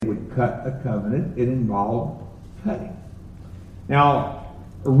cut a covenant, it involved cutting. Now,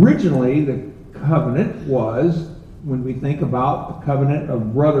 originally the covenant was, when we think about the covenant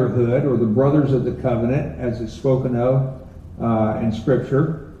of brotherhood or the brothers of the covenant as it's spoken of in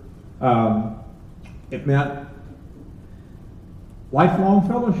Scripture, it meant lifelong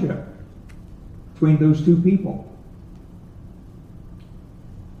fellowship between those two people.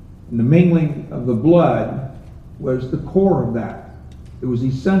 And the mingling of the blood was the core of that. It was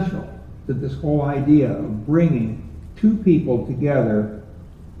essential to this whole idea of bringing two people together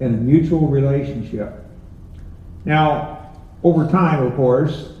in a mutual relationship. Now, over time, of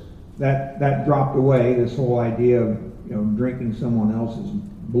course, that dropped away, this whole idea of drinking someone else's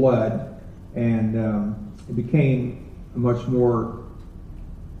blood, and it became a much more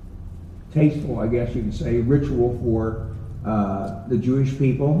tasteful, I guess you could say, ritual for the Jewish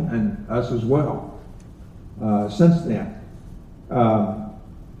people and us as well. Since then,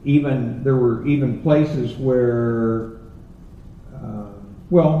 there were even places where,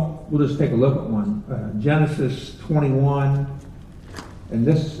 we'll just take a look at one. Genesis 21, and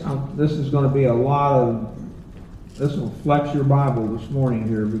this is going to be this will flex your Bible this morning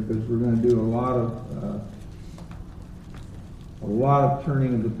here, because we're going to do a lot of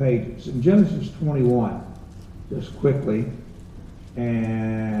turning of the pages. In Genesis 21, just quickly,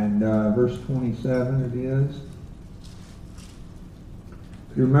 and verse 27 it is.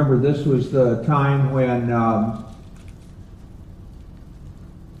 You remember, this was the time when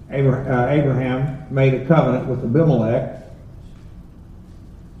Abraham made a covenant with Abimelech.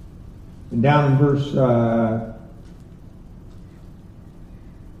 And down in verse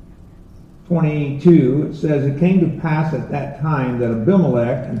 22, it says, "It came to pass at that time that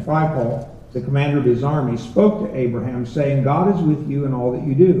Abimelech and Phicol, the commander of his army, spoke to Abraham, saying, God is with you in all that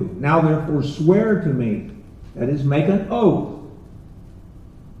you do. Now therefore swear to me," that is, make an oath,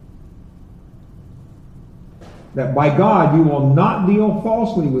 "that by God you will not deal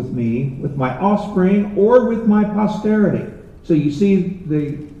falsely with me, with my offspring, or with my posterity." So you see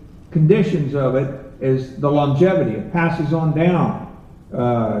the conditions of it is the longevity. It passes on down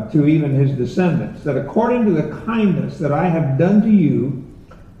to even his descendants. "That according to the kindness that I have done to you,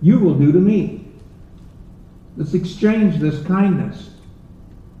 you will do to me." Let's exchange this kindness.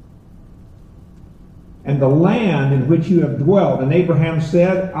 "And the land in which you have dwelt." And Abraham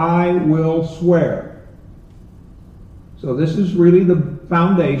said, "I will swear." So this is really the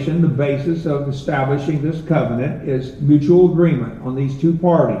foundation, the basis of establishing this covenant, is mutual agreement on these two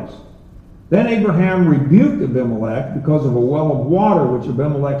parties. "Then Abraham rebuked Abimelech because of a well of water which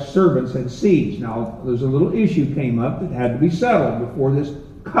Abimelech's servants had seized." Now, there's a little issue came up that had to be settled before this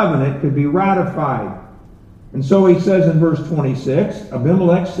covenant could be ratified. And so he says in verse 26,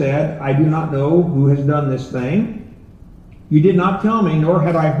 "Abimelech said, I do not know who has done this thing. You did not tell me, nor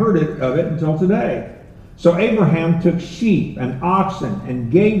had I heard of it until today." So Abraham took sheep and oxen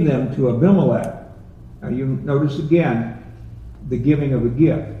and gave them to Abimelech. Now you notice again the giving of a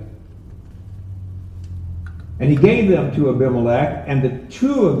gift. "And he gave them to Abimelech, and the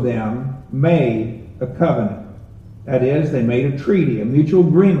two of them made a covenant." That is, they made a treaty, a mutual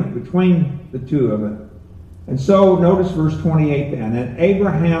agreement between the two of them. And so, notice verse 28 then. "And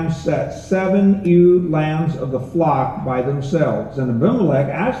Abraham set 7 ewe lambs of the flock by themselves. And Abimelech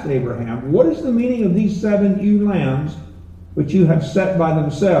asked Abraham, What is the meaning of these 7 ewe lambs which you have set by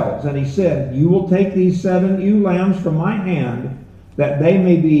themselves? And he said, You will take these 7 ewe lambs from my hand, that they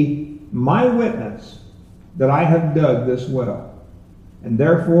may be my witness that I have dug this well." And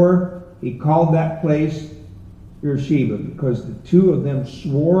therefore he called that place Beersheba, because the two of them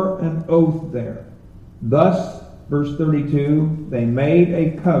swore an oath there. Thus, verse 32, they made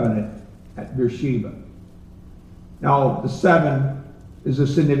a covenant at Beersheba. Now, the 7 is a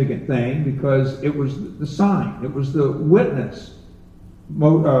significant thing because it was the sign. It was the witness,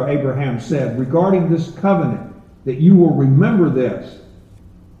 Abraham said, regarding this covenant, that you will remember this.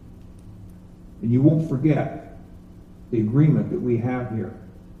 And you won't forget the agreement that we have here.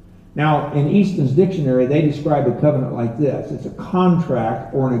 Now, in Easton's dictionary, they describe a covenant like this. It's a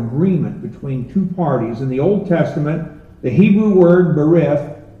contract or an agreement between two parties. In the Old Testament, the Hebrew word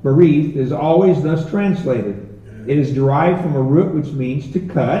berith is always thus translated. It is derived from a root which means to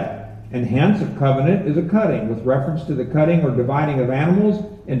cut, and hence a covenant is a cutting, with reference to the cutting or dividing of animals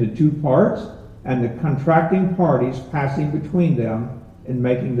into two parts, and the contracting parties passing between them in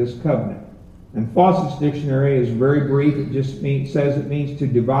making this covenant. And Fawcett's dictionary is very brief. It just says it means to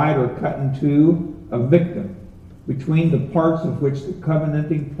divide or cut in two a victim between the parts of which the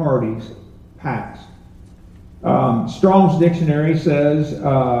covenanting parties pass. Strong's dictionary says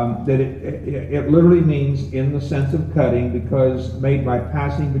that it literally means in the sense of cutting, because made by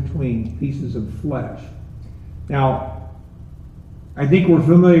passing between pieces of flesh. Now, I think we're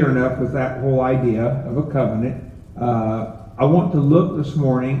familiar enough with that whole idea of a covenant. I want to look this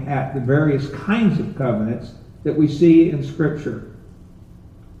morning at the various kinds of covenants that we see in Scripture.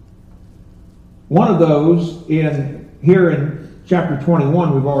 One of those here in chapter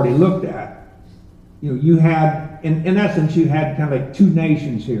 21 we've already looked at. You had, in essence, you had kind of like two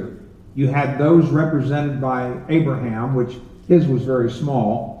nations here. You had those represented by Abraham, which his was very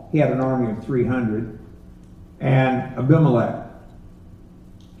small. He had an army of 300. And Abimelech.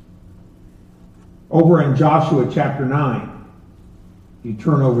 Over in Joshua chapter 9, you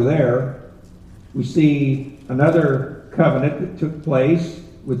turn over there, we see another covenant that took place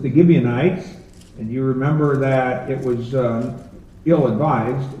with the Gibeonites. And you remember that it was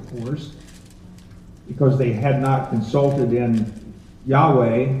ill-advised, of course, because they had not consulted in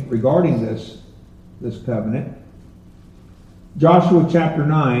Yahweh regarding this covenant. Joshua chapter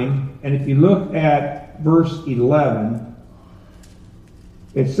 9, and if you look at verse 11,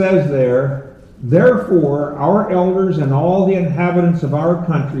 it says there, "Therefore our elders and all the inhabitants of our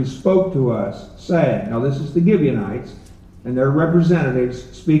country spoke to us, saying," now this is the Gibeonites, and their representatives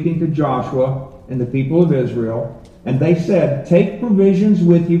speaking to Joshua and the people of Israel, and they said, "Take provisions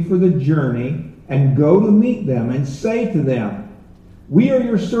with you for the journey, and go to meet them, and say to them, We are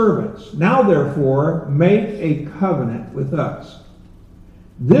your servants. Now therefore make a covenant with us.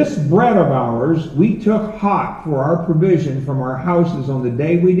 This bread of ours we took hot for our provision from our houses on the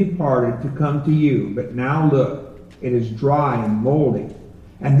day we departed to come to you. But now look, it is dry and moldy.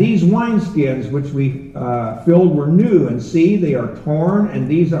 And these wineskins which we filled were new, and see, they are torn, and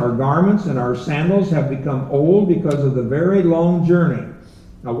these our garments and our sandals have become old because of the very long journey."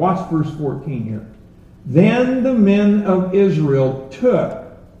 Now watch verse 14 here. "Then the men of Israel took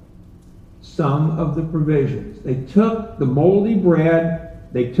some of the provisions." They took the moldy bread,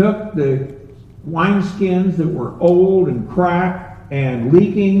 they took the wineskins that were old and cracked and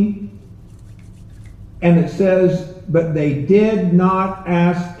leaking, and it says, "But they did not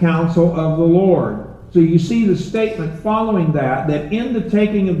ask counsel of the Lord." So you see the statement following that in the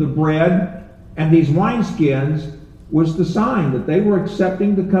taking of the bread and these wineskins was the sign that they were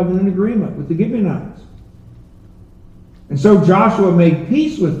accepting the covenant agreement with the Gibeonites. And so Joshua made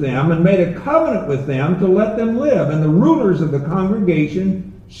peace with them and made a covenant with them to let them live. And the rulers of the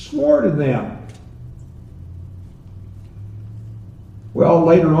congregation swore to them. Well,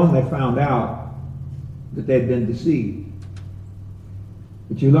 later on they found out that they had been deceived.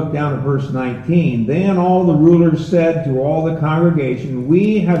 But you look down at verse 19. "Then all the rulers said to all the congregation,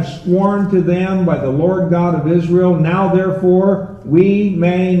 We have sworn to them by the Lord God of Israel. Now therefore we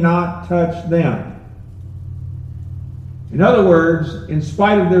may not touch them." In other words, in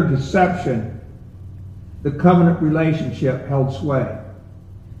spite of their deception, the covenant relationship held sway.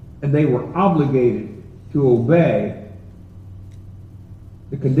 And they were obligated to obey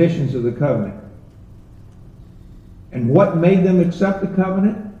the conditions of the covenant. And what made them accept the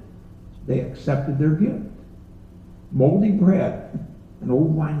covenant? They accepted their gift. Moldy bread and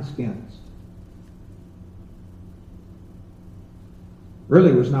old wineskins.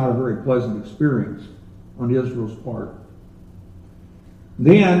 Really was not a very pleasant experience on Israel's part.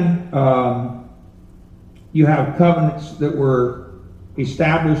 Then you have covenants that were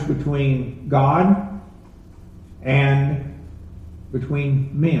established between God and between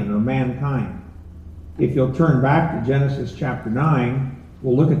men or mankind. If you'll turn back to Genesis chapter 9,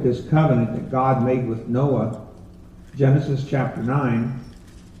 we'll look at this covenant that God made with Noah. Genesis chapter 9,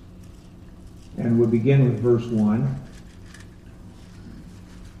 and we'll begin with verse 1.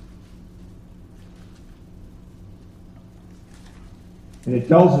 And it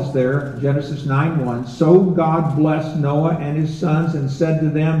tells us there, Genesis 9:1, "So God blessed Noah and his sons and said to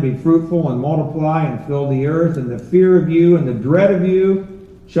them, Be fruitful and multiply and fill the earth, and the fear of you and the dread of you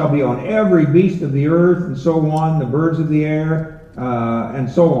shall be on every beast of the earth," and so on, "the birds of the air," and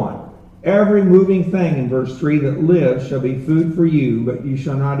so on. "Every moving thing," in verse 3, "that lives shall be food for you, but you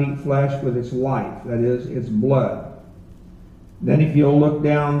shall not eat flesh with its life," that is, its blood. Then if you'll look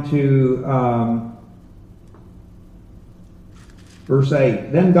down to verse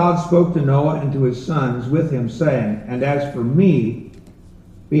 8, "Then God spoke to Noah and to his sons with him, saying, And as for me,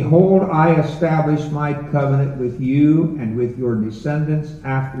 behold, I establish my covenant with you and with your descendants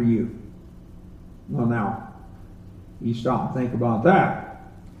after you." Well, now, you stop and think about that.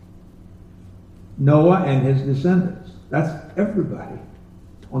 Noah and his descendants. That's everybody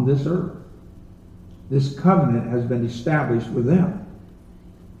on this earth. This covenant has been established with them.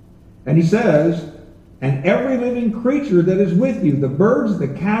 And he says, and every living creature that is with you, the birds, the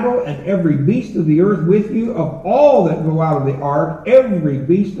cattle, and every beast of the earth with you, of all that go out of the ark, every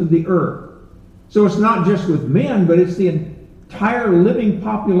beast of the earth. So it's not just with men, but it's the entire living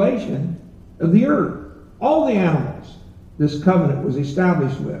population of the earth. All the animals this covenant was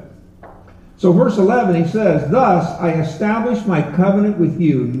established with. So verse 11, he says, "Thus I establish my covenant with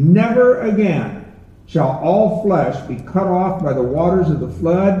you. Never again shall all flesh be cut off by the waters of the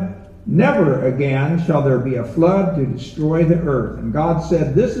flood. Never again shall there be a flood to destroy the earth." And God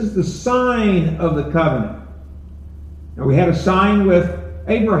said, this is the sign of the covenant. Now we had a sign with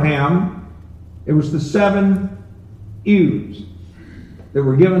Abraham. It was the 7 ewes that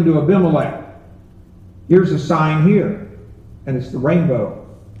were given to Abimelech. Here's a sign here, and it's the rainbow.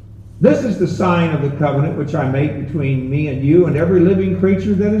 "This is the sign of the covenant which I make between me and you and every living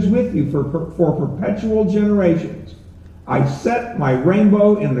creature that is with you for perpetual generations. I set my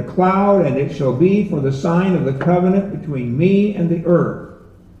rainbow in the cloud, and it shall be for the sign of the covenant between me and the earth."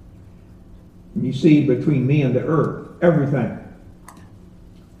 And you see, between me and the earth, everything.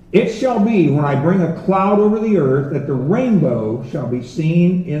 "It shall be when I bring a cloud over the earth that the rainbow shall be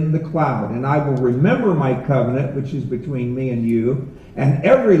seen in the cloud. And I will remember my covenant which is between me and you and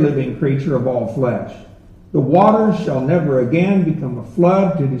every living creature of all flesh. The waters shall never again become a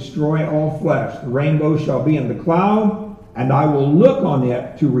flood to destroy all flesh. The rainbow shall be in the cloud, and I will look on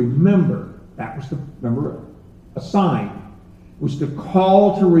it to remember." That was remember, a sign. It was to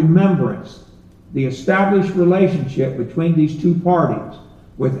call to remembrance the established relationship between these two parties.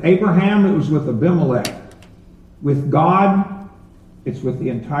 With Abraham, it was with Abimelech. With God, it's with the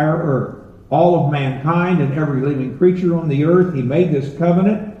entire earth. All of mankind and every living creature on the earth, he made this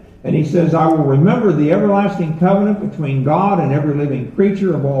covenant. And he says, "I will remember the everlasting covenant between God and every living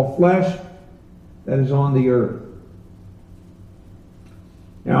creature of all flesh that is on the earth."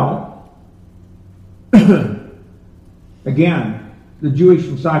 Now, again, the Jewish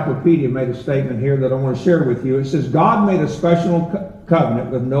Encyclopedia made a statement here that I want to share with you. It says, "God made a special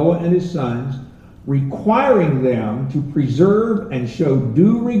covenant with Noah and his sons, requiring them to preserve and show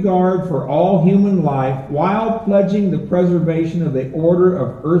due regard for all human life while pledging the preservation of the order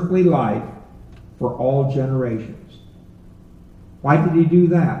of earthly life for all generations." Why did he do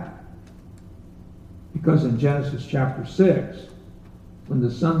that? Because in Genesis chapter 6, when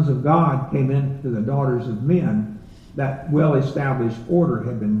the sons of God came into the daughters of men, that well-established order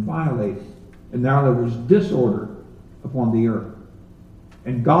had been violated, and now there was disorder upon the earth.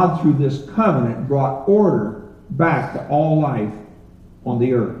 And God, through this covenant, brought order back to all life on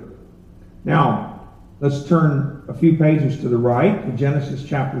the earth. Now, let's turn a few pages to the right to Genesis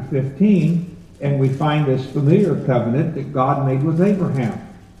chapter 15, and we find this familiar covenant that God made with Abraham.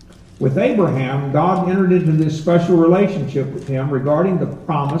 With Abraham, God entered into this special relationship with him regarding the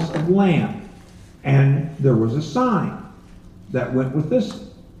promise of land. And there was a sign that went with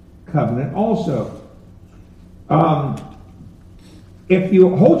this covenant also. If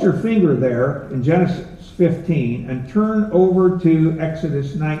you hold your finger there in Genesis 15 and turn over to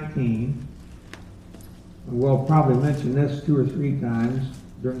Exodus 19, we'll probably mention this 2 or 3 times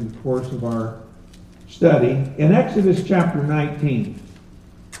during the course of our study. In Exodus chapter 19,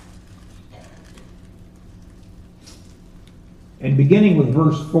 and beginning with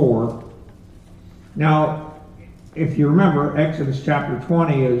verse 4, now, if you remember, Exodus chapter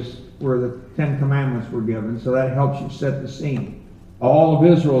 20 is where the 10 Commandments were given, so that helps you set the scene. All of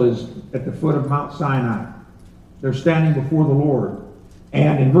Israel is at the foot of Mount Sinai. They're standing before the Lord.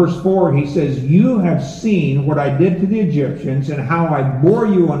 And in verse 4, he says, "You have seen what I did to the Egyptians and how I bore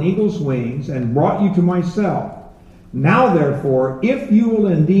you on eagle's wings and brought you to myself. Now, therefore, if you will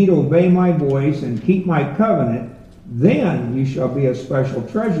indeed obey my voice and keep my covenant, then you shall be a special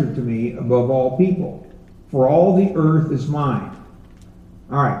treasure to me above all people, for all the earth is mine."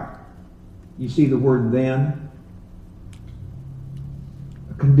 All right. You see the word "then"?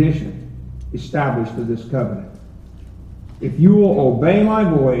 A condition established to this covenant. If you will obey my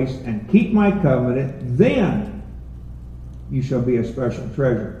voice and keep my covenant, then you shall be a special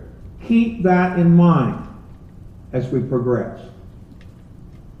treasure. Keep that in mind as we progress.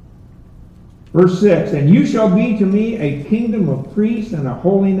 Verse 6, "And you shall be to me a kingdom of priests and a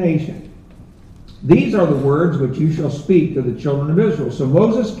holy nation. These are the words which you shall speak to the children of Israel." So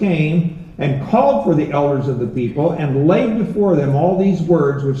Moses came and called for the elders of the people and laid before them all these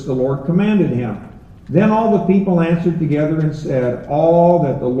words which the Lord commanded him. Then all the people answered together and said, "All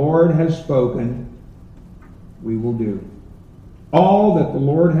that the Lord has spoken, we will do." All that the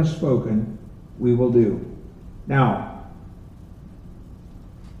Lord has spoken, we will do. Now,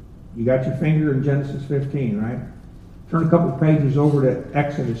 you got your finger in Genesis 15, right? Turn a couple of pages over to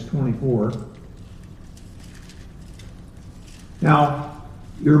Exodus 24. Now,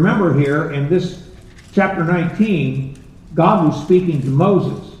 you remember here in this chapter 19, God was speaking to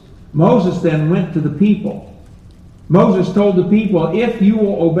Moses. Moses then went to the people. Moses told the people, if you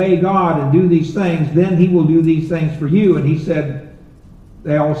will obey God and do these things, then he will do these things for you. And he said,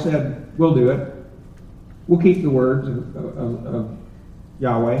 they all said, we'll do it. We'll keep the words of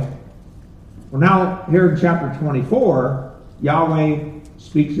Yahweh. Well, now, here in chapter 24, Yahweh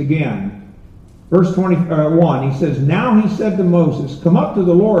speaks again. Verse 21, he says, Now he said to Moses, Come up to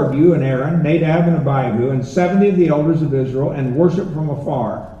the Lord, you and Aaron, Nadab and Abihu, and 70 of the elders of Israel, and worship from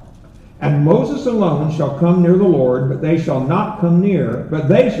afar. And Moses alone shall come near the Lord, but they shall not come near,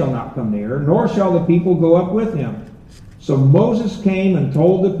 nor shall the people go up with him. So Moses came and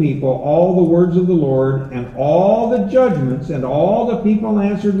told the people all the words of the Lord, and all the judgments, and all the people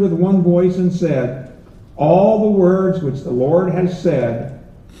answered with one voice and said, All the words which the Lord has said,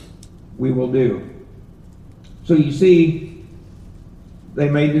 we will do. So you see, they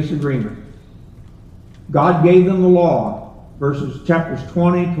made this agreement. God gave them the law. Chapters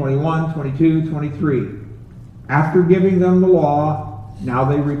 20, 21, 22, 23. After giving them the law, now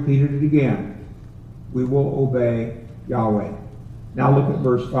they repeated it again. We will obey Yahweh. Now look at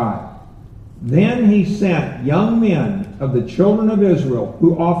verse 5. Then he sent young men of the children of Israel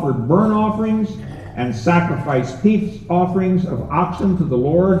who offered burnt offerings and sacrificed peace offerings of oxen to the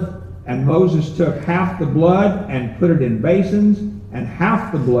Lord. And Moses took half the blood and put it in basins, and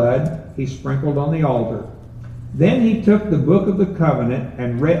half the blood he sprinkled on the altar. Then he took the book of the covenant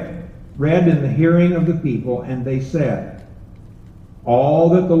and read in the hearing of the people, and they said, All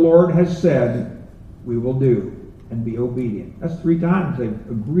that the Lord has said, we will do, and be obedient. That's 3 times they've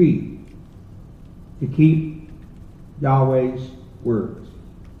agreed to keep Yahweh's words.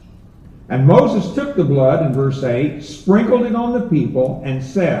 And Moses took the blood, in verse 8, sprinkled it on the people, and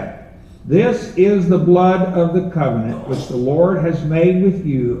said, This is the blood of the covenant which the Lord has made with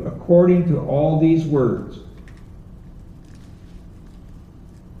you according to all these words.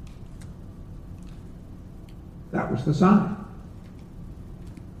 That was the sign.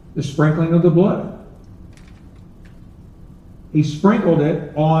 The sprinkling of the blood. He sprinkled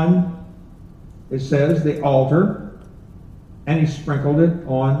it on, it says, the altar, and he sprinkled it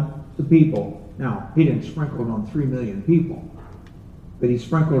on the people. Now, he didn't sprinkle it on 3 million people, but he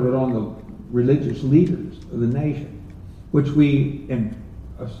sprinkled it on the religious leaders of the nation, which we, in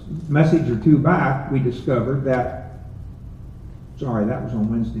a message or 2 back, we discovered that, sorry, that was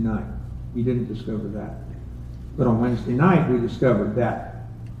on Wednesday night. We didn't discover that. But on Wednesday night, we discovered that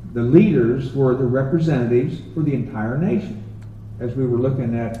the leaders were the representatives for the entire nation, as we were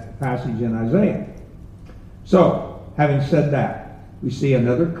looking at a passage in Isaiah. So, having said that, we see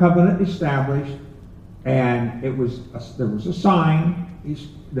another covenant established, and there was a sign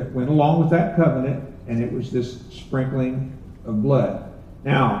that went along with that covenant, and it was this sprinkling of blood.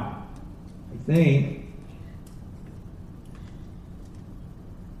 Now, I think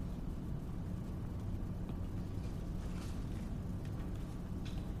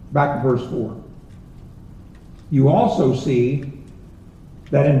back to verse 4. You also see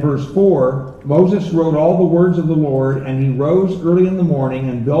that in verse 4, Moses wrote all the words of the Lord, and he rose early in the morning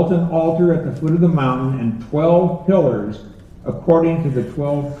and built an altar at the foot of the mountain and 12 pillars according to the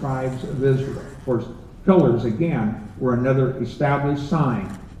 12 tribes of Israel. Of course, pillars, again, were another established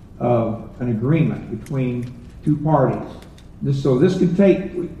sign of an agreement between 2 parties. So this could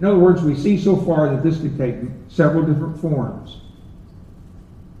take, in other words, we see so far that this could take several different forms.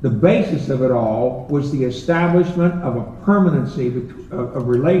 The basis of it all was the establishment of a permanency of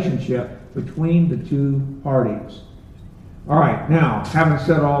relationship between the 2 parties. All right, now, having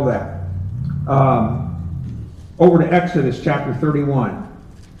said all that, over to Exodus chapter 31.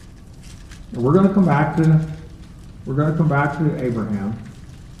 We're going to come back to Abraham.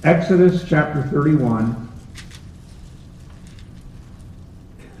 Exodus chapter 31.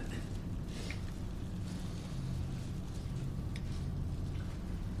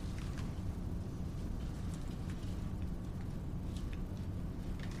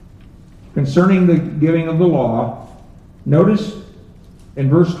 Concerning the giving of the law, notice in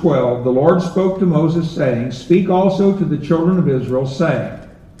verse 12, the Lord spoke to Moses, saying, Speak also to the children of Israel, saying,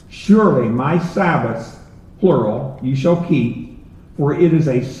 Surely my Sabbaths, plural, you shall keep, for it is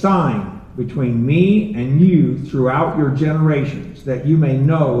a sign between me and you throughout your generations, that you may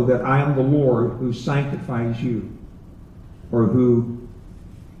know that I am the Lord who sanctifies you, or who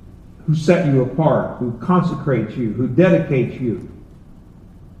set you apart, who consecrates you, who dedicates you.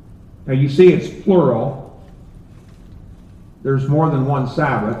 Now you see it's plural. There's more than one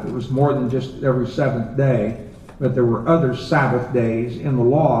Sabbath. It was more than just every 7th day. But there were other Sabbath days in the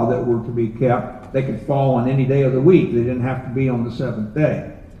law that were to be kept. They could fall on any day of the week. They didn't have to be on the seventh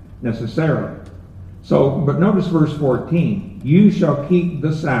day necessarily. So, but notice verse 14. You shall keep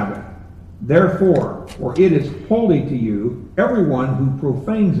the Sabbath. Therefore, for it is holy to you, everyone who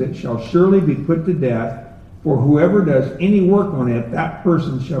profanes it shall surely be put to death. For whoever does any work on it, that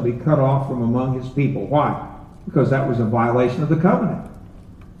person shall be cut off from among his people. Why? Because that was a violation of the covenant.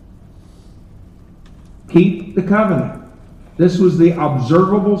 Keep the covenant. This was the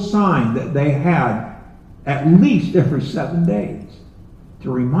observable sign that they had at least every 7 days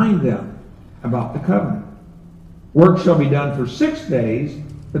to remind them about the covenant. Work shall be done for 6 days,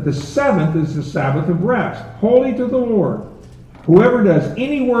 but the seventh is the Sabbath of rest, holy to the Lord. Whoever does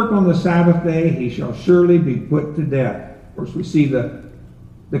any work on the Sabbath day, he shall surely be put to death. Of course, we see the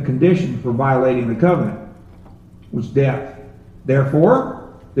condition for violating the covenant was death. Therefore,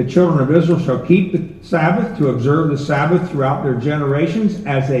 the children of Israel shall keep the Sabbath to observe the Sabbath throughout their generations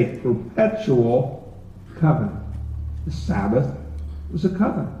as a perpetual covenant. The Sabbath was a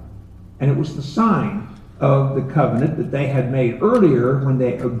covenant. And it was the sign of the covenant that they had made earlier when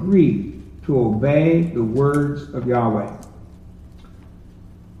they agreed to obey the words of Yahweh.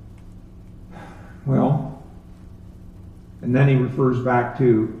 Well, and then he refers back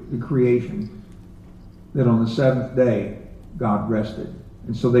to the creation, that on the seventh day God rested.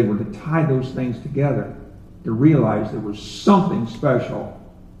 And so they were to tie those things together to realize there was something special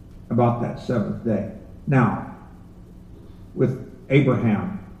about that seventh day. Now, with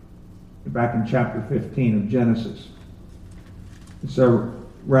Abraham, back in chapter 15 of Genesis, it's a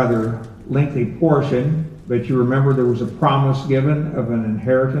rather lengthy portion, but you remember there was a promise given of an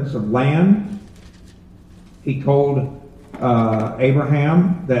inheritance of land. He told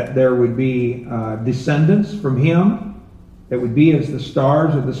Abraham that there would be descendants from him that would be as the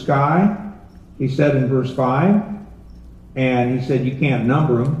stars of the sky. He said in verse 5, and he said, you can't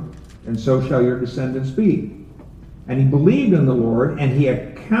number them, and so shall your descendants be. And he believed in the Lord, and he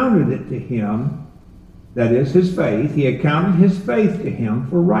accounted it to him, that is his faith, he accounted his faith to him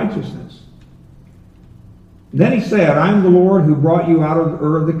for righteousness. Then he said, I am the Lord who brought you out of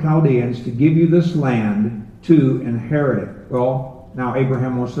Ur of the Chaldeans to give you this land to inherit it. Well, now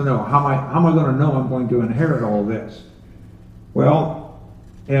Abraham wants to know, how am I going to know I'm going to inherit all this? Well,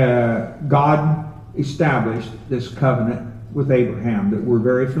 God established this covenant with Abraham that we're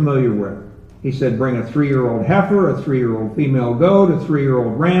very familiar with. He said, bring a 3-year-old heifer, a 3-year-old female goat, a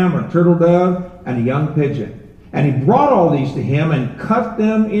 3-year-old ram, a turtle dove, and a young pigeon. And he brought all these to him and cut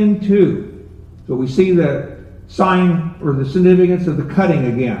them in two. So we see the sign or the significance of the cutting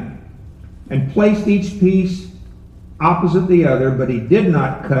again. And placed each piece opposite the other, but he did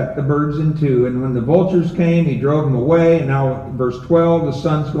not cut the birds in two. And when the vultures came, he drove them away. And now, verse 12, the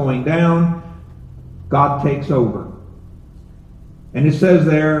sun's going down. God takes over. And it says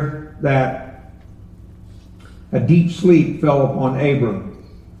there that a deep sleep fell upon Abram.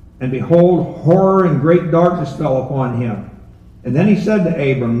 And behold, horror and great darkness fell upon him. And then he said to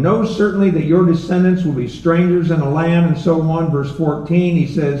Abram, know certainly that your descendants will be strangers in a land, and so on. Verse 14, he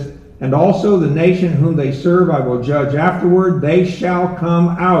says, and also the nation whom they serve I will judge afterward. They shall come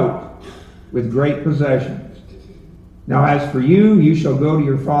out with great possessions. Now as for you, you shall go to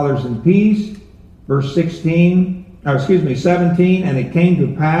your fathers in peace. Verse 17, and it came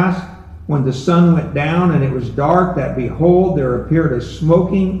to pass when the sun went down and it was dark that behold, there appeared a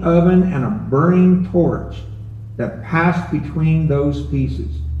smoking oven and a burning torch that passed between those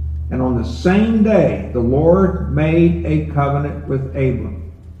pieces. And on the same day the Lord made a covenant with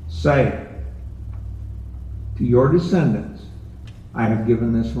Abram, saying, to your descendants I have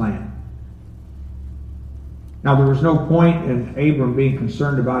given this land. Now there was no point in Abram being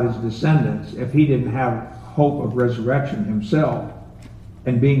concerned about his descendants if he didn't have hope of resurrection himself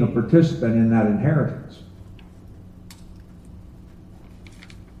and being a participant in that inheritance.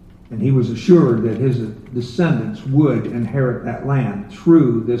 And he was assured that his descendants would inherit that land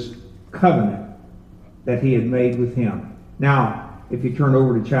through this covenant that he had made with him. Now, if you turn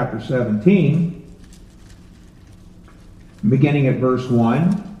over to chapter 17, beginning at verse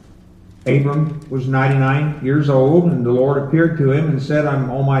 1, Abram was 99 years old, and the Lord appeared to him and said, I'm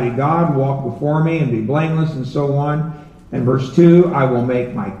Almighty God, walk before me and be blameless, and so on. And verse 2, I will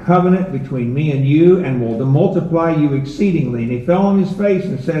make my covenant between me and you, and will multiply you exceedingly. And he fell on his face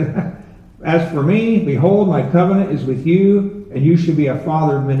and said, as for me, behold, my covenant is with you, and you shall be a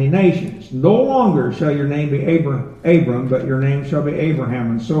father of many nations. No longer shall your name be Abram, but your name shall be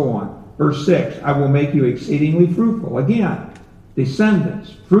Abraham, and so on. Verse 6, I will make you exceedingly fruitful. Again,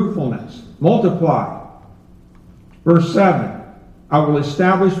 descendants, fruitfulness, multiply. Verse 7, I will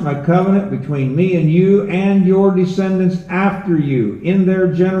establish my covenant between me and you and your descendants after you in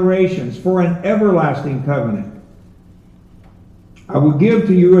their generations for an everlasting covenant. I will give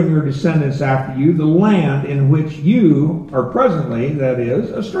to you and your descendants after you the land in which you are presently, that is,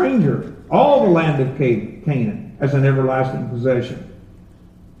 a stranger, all the land of Canaan, as an everlasting possession.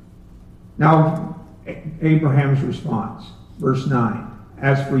 Now, Abraham's response, verse 9.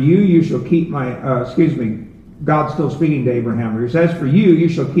 As for you, you shall keep my, God's still speaking to Abraham here. He says, as for you, you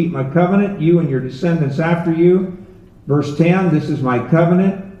shall keep my covenant, you and your descendants after you. Verse 10, this is my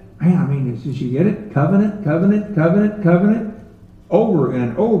covenant. Man, I mean, did you get it? Covenant, covenant, covenant, covenant. Over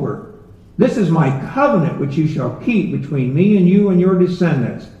and over. This is my covenant which you shall keep between me and you and your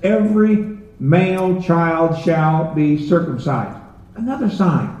descendants. Every male child shall be circumcised. Another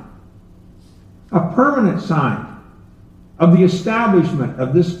sign. A permanent sign of the establishment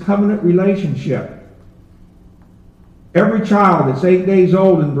of this covenant relationship. Every child that's 8 days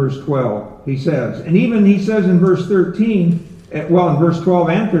old in verse 12, he says. And even he says in verse 13, well, in verse 12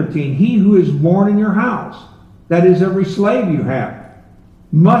 and 13, he who is born in your house, that is every slave you have,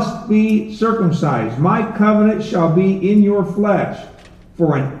 must be circumcised. My covenant shall be in your flesh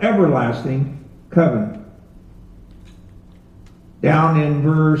for an everlasting covenant. Down in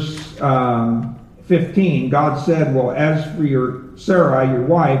verse 15, God said, well, as for your Sarai, your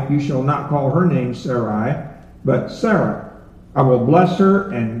wife, you shall not call her name Sarai, but Sarah. I will bless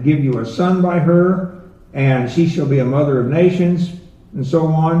her and give you a son by her, and she shall be a mother of nations, and so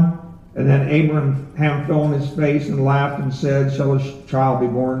on. And then Abraham fell on his face and laughed and said, shall a child be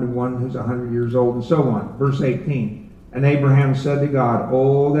born to one who's 100 years old? And so on. Verse 18. And Abraham said to God,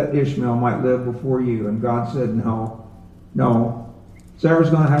 oh, that Ishmael might live before you. And God said, no. Sarah's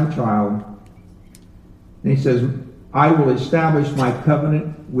going to have a child. And he says, I will establish my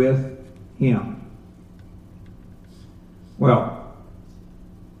covenant with him. Well,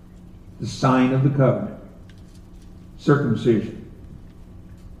 the sign of the covenant. Circumcision.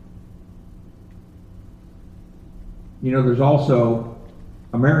 You know, there's also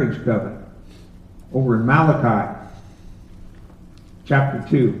a marriage covenant over in Malachi chapter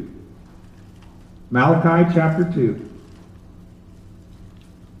 2. Malachi chapter 2.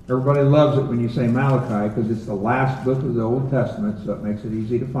 Everybody loves it when you say Malachi because it's the last book of the Old Testament, so it makes it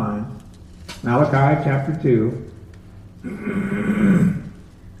easy to find. Malachi chapter 2.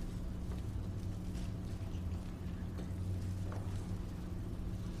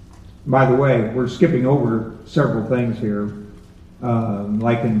 By the way, we're skipping over several things here,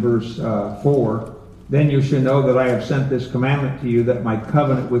 like in verse 4. Then you shall know that I have sent this commandment to you, that my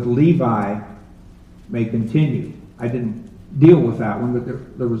covenant with Levi may continue. I didn't deal with that one,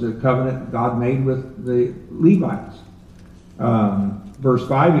 but there was a covenant God made with the Levites. Verse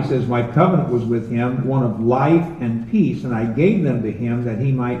 5, he says, my covenant was with him, one of life and peace, and I gave them to him that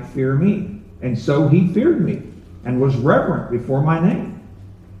he might fear me. And so he feared me and was reverent before my name.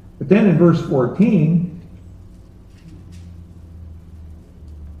 But then in verse 14,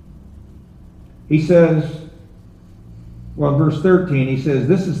 he says, well, in verse 13, he says,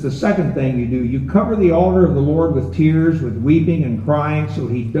 this is the second thing you do. You cover the altar of the Lord with tears, with weeping and crying, so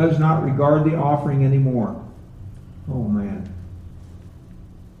he does not regard the offering anymore. Oh, man.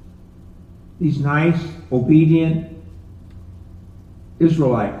 These nice, obedient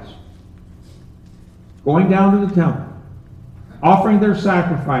Israelites going down to the temple, offering their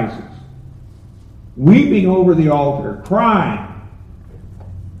sacrifices, weeping over the altar, crying.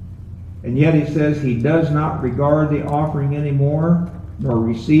 And yet he says he does not regard the offering anymore, nor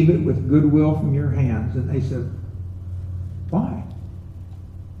receive it with goodwill from your hands. And they said, why?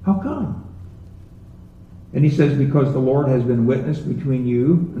 How come? And he says, because the Lord has been witness between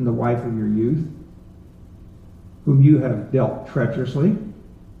you and the wife of your youth, whom you have dealt treacherously,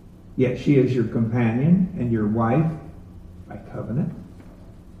 yet she is your companion and your wife by covenant.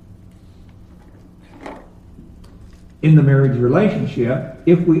 In the marriage relationship,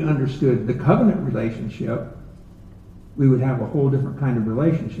 if we understood the covenant relationship, we would have a whole different kind of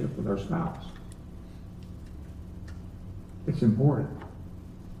relationship with our spouse. It's important.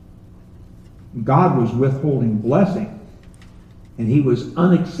 God was withholding blessing, and he was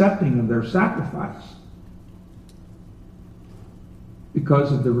unaccepting of their sacrifice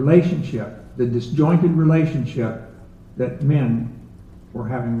because of the relationship, the disjointed relationship that men were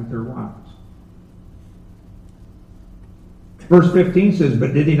having with their wives. Verse 15 says,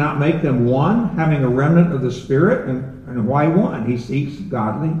 but did he not make them one, having a remnant of the Spirit? And why one? He seeks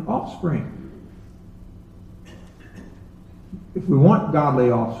godly offspring. If we want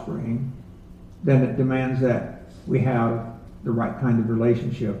godly offspring, then it demands that we have the right kind of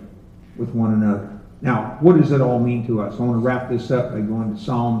relationship with one another. Now, what does it all mean to us? I want to wrap this up by going to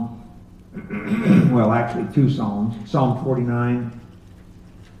Psalm, well, actually 2 Psalms, Psalm 49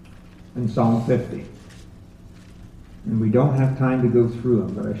 and Psalm 50. And we don't have time to go through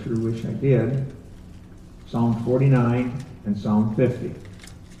them, but I sure wish I did. Psalm 49 and Psalm 50.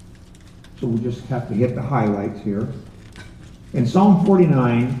 So we'll just have to hit the highlights here. In Psalm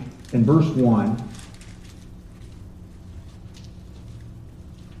 49 and verse 1,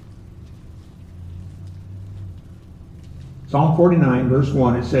 Psalm 49 verse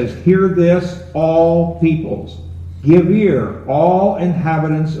 1, it says, "Hear this, all peoples. Give ear, all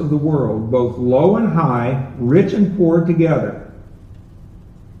inhabitants of the world, both low and high, rich and poor together.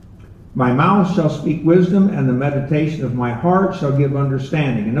 My mouth shall speak wisdom, and the meditation of my heart shall give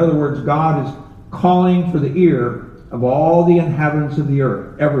understanding." In other words, God is calling for the ear of all the inhabitants of the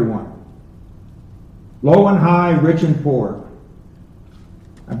earth, everyone. Low and high, rich and poor.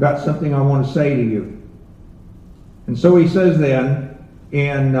 I've got something I want to say to you. And so he says then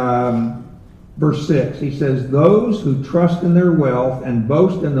in verse 6, he says, "Those who trust in their wealth and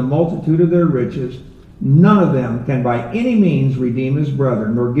boast in the multitude of their riches, none of them can by any means redeem his brother,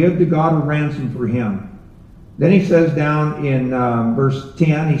 nor give to God a ransom for him." Then he says down in verse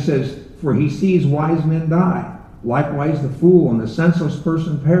 10, he says, "For he sees wise men die. Likewise the fool and the senseless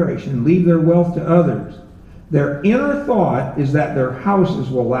person perish and leave their wealth to others. Their inner thought is that their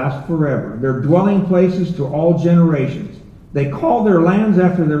houses will last forever, their dwelling places to all generations. They call their lands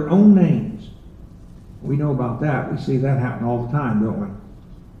after their own names." We know about that. We see that happen all the time, don't we?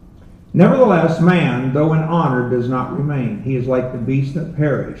 "Nevertheless, man, though in honor, does not remain. He is like the beasts that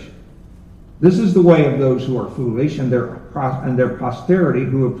perish. This is the way of those who are foolish, and their posterity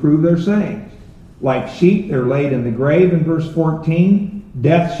who approve their sayings. Like sheep, they're laid in the grave." In verse 14,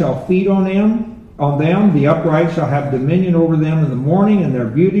 "Death shall feed on them. The upright shall have dominion over them in the morning, and their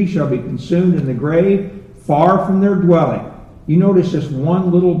beauty shall be consumed in the grave, far from their dwelling." You notice just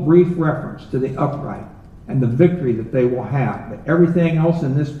one little brief reference to the upright and the victory that they will have. But everything else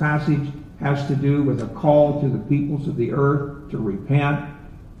in this passage has to do with a call to the peoples of the earth to repent,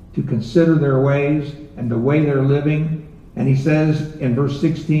 to consider their ways and the way they're living. And he says in verse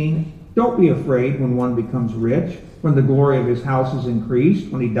 16, "Don't be afraid when one becomes rich, when the glory of his house is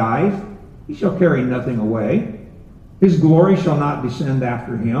increased. When he dies, he shall carry nothing away. His glory shall not descend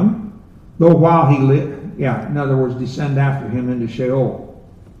after him, though while he lives," in other words, descend after him into Sheol.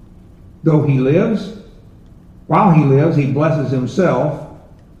 "Though he lives, while he lives, he blesses himself,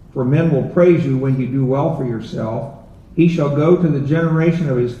 for men will praise you when you do well for yourself. He shall go to the generation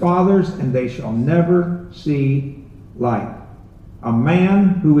of his fathers, and they shall never see light. A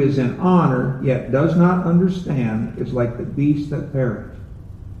man who is in honor, yet does not understand, is like the beasts that perish."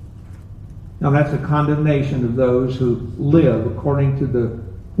 Now that's a condemnation of those who live according to the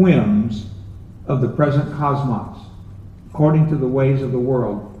whims of the present cosmos, according to the ways of the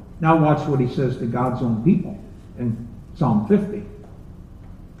world. Now watch what he says to God's own people in Psalm 50.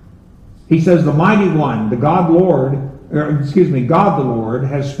 He says, "The mighty one, God the Lord,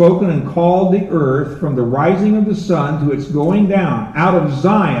 has spoken and called the earth from the rising of the sun to its going down. Out of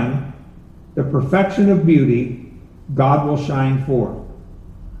Zion, the perfection of beauty, God will shine forth.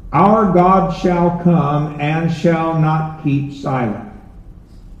 Our God shall come and shall not keep silent.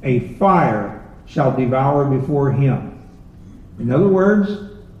 A fire shall devour before him." In other words,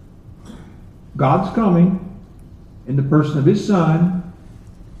 God's coming in the person of his Son,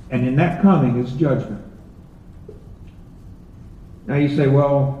 and in that coming is judgment. Now you say,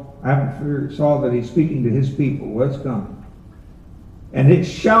 well, I haven't saw that he's speaking to his people. What's coming? "And it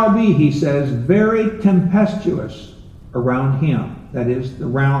shall be," he says, "very tempestuous around him," that is,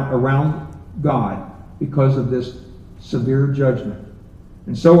 around God, because of this severe judgment.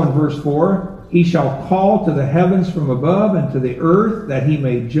 And so in verse 4, "He shall call to the heavens from above and to the earth, that he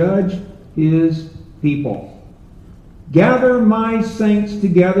may judge his people. Gather my saints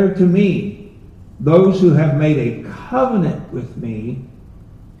together to me, those who have made a covenant with me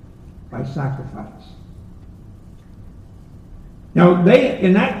by sacrifice." Now,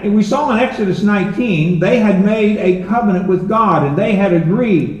 we saw in Exodus 19, they had made a covenant with God, and they had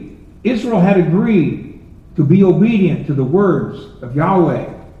agreed, Israel had agreed to be obedient to the words of Yahweh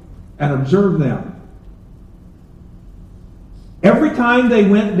and observe them. Every time they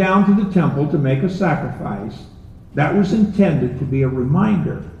went down to the temple to make a sacrifice, that was intended to be a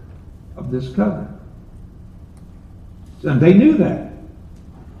reminder of this covenant. And they knew that.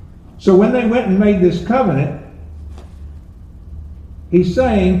 So when they went and made this covenant, he's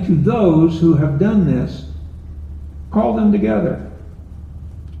saying to those who have done this, call them together.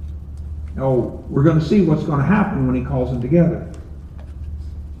 Now, we're going to see what's going to happen when he calls them together.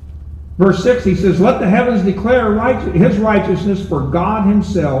 Verse 6, he says, let the heavens declare his righteousness, for God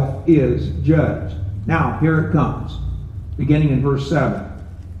himself is judge. Now, here it comes, beginning in verse 7.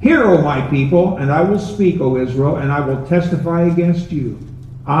 Hear, O my people, and I will speak, O Israel, and I will testify against you.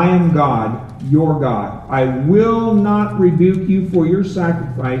 I am God, your God. I will not rebuke you for your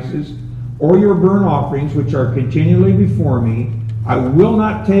sacrifices or your burnt offerings, which are continually before me. I will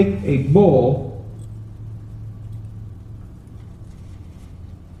not take a bull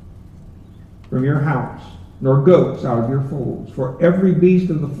from your house, nor goats out of your folds. For every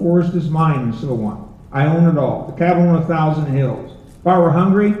beast of the forest is mine, and so on. I own it all, the cattle on 1,000 hills. If I were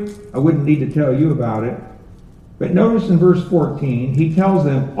hungry, I wouldn't need to tell you about it. But notice in verse 14, he tells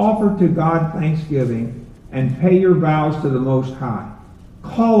them, offer to God thanksgiving and pay your vows to the Most High.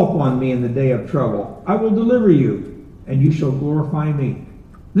 Call upon me in the day of trouble. I will deliver you, and you shall glorify me.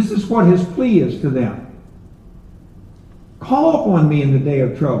 This is what his plea is to them. Call upon me in the day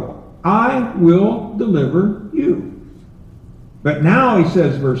of trouble. I will deliver you. But now he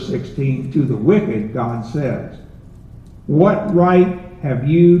says, verse 16, to the wicked, God says, what right have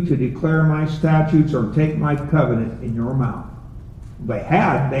you to declare my statutes or take my covenant in your mouth? They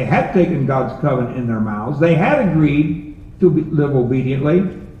had taken God's covenant in their mouths. They had agreed to live obediently.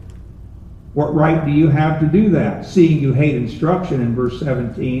 What right do you have to do that? Seeing you hate instruction in verse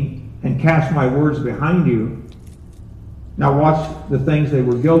 17 and cast my words behind you. Now watch the things they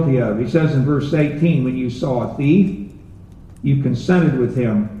were guilty of. He says in verse 18, when you saw a thief, you consented with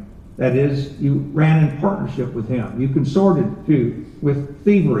him. That is, you ran in partnership with him. You consorted with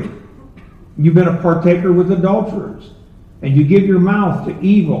thievery. You've been a partaker with adulterers. And you give your mouth to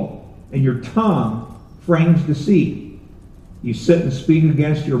evil, and your tongue frames deceit. You sit and speak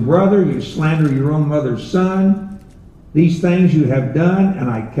against your brother. You slander your own mother's son. These things you have done, and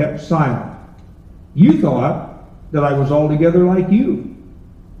I kept silent. You thought that I was altogether like you.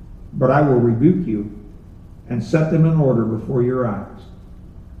 But I will rebuke you and set them in order before your eyes.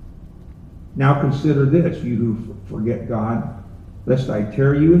 Now consider this, you who forget God, lest I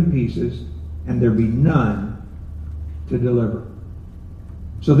tear you in pieces, and there be none to deliver.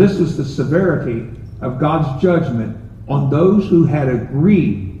 So this is the severity of God's judgment on those who had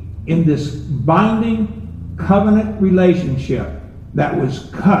agreed in this binding covenant relationship that was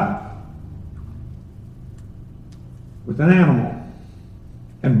cut with an animal,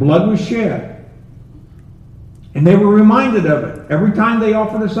 and blood was shed. And they were reminded of it every time they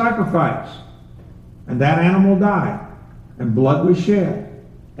offered a sacrifice. And that animal died, and blood was shed,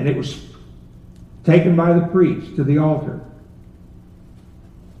 and it was taken by the priest to the altar.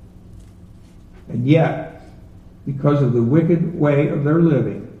 And yet, because of the wicked way of their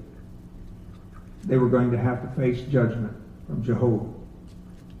living, they were going to have to face judgment from Jehovah.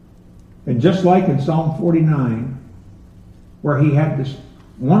 And just like in Psalm 49, where he had this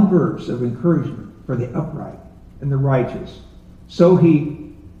one verse of encouragement for the upright and the righteous, so he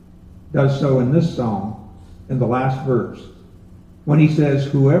does so in this psalm, in the last verse, when he says,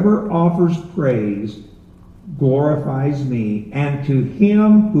 whoever offers praise glorifies me, and to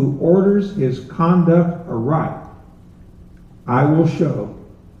him who orders his conduct aright, I will show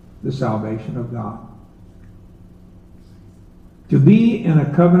the salvation of God. To be in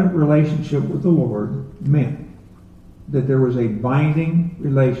a covenant relationship with the Lord meant that there was a binding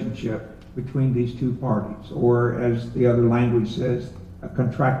relationship between these two parties, or as the other language says, a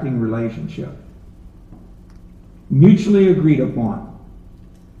contracting relationship, mutually agreed upon,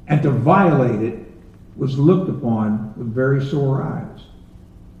 and to violate it was looked upon with very sore eyes.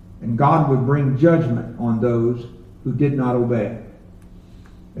 And God would bring judgment on those who did not obey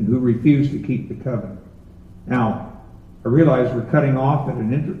and who refused to keep the covenant. Now, I realize we're cutting off at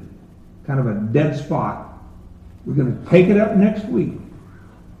kind of a dead spot. We're going to take it up next week.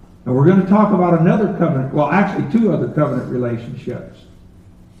 And we're going to talk about another covenant, well, actually two other covenant relationships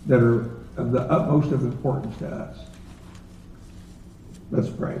that are of the utmost of importance to us. Let's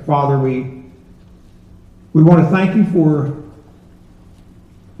pray. Father, we want to thank you for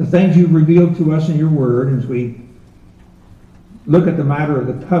the things you've revealed to us in your word as we look at the matter of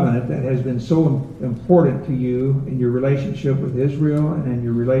the covenant that has been so important to you in your relationship with Israel and in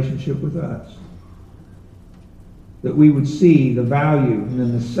your relationship with us. That we would see the value and the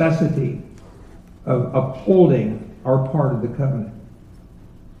necessity of upholding our part of the covenant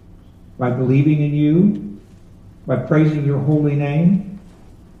by believing in you, by praising your holy name,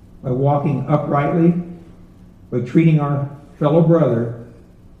 by walking uprightly, by treating our fellow brother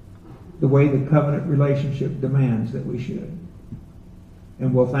the way the covenant relationship demands that we should.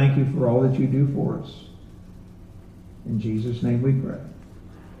 And we'll thank you for all that you do for us. In Jesus' name we pray.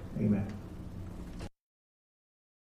 Amen.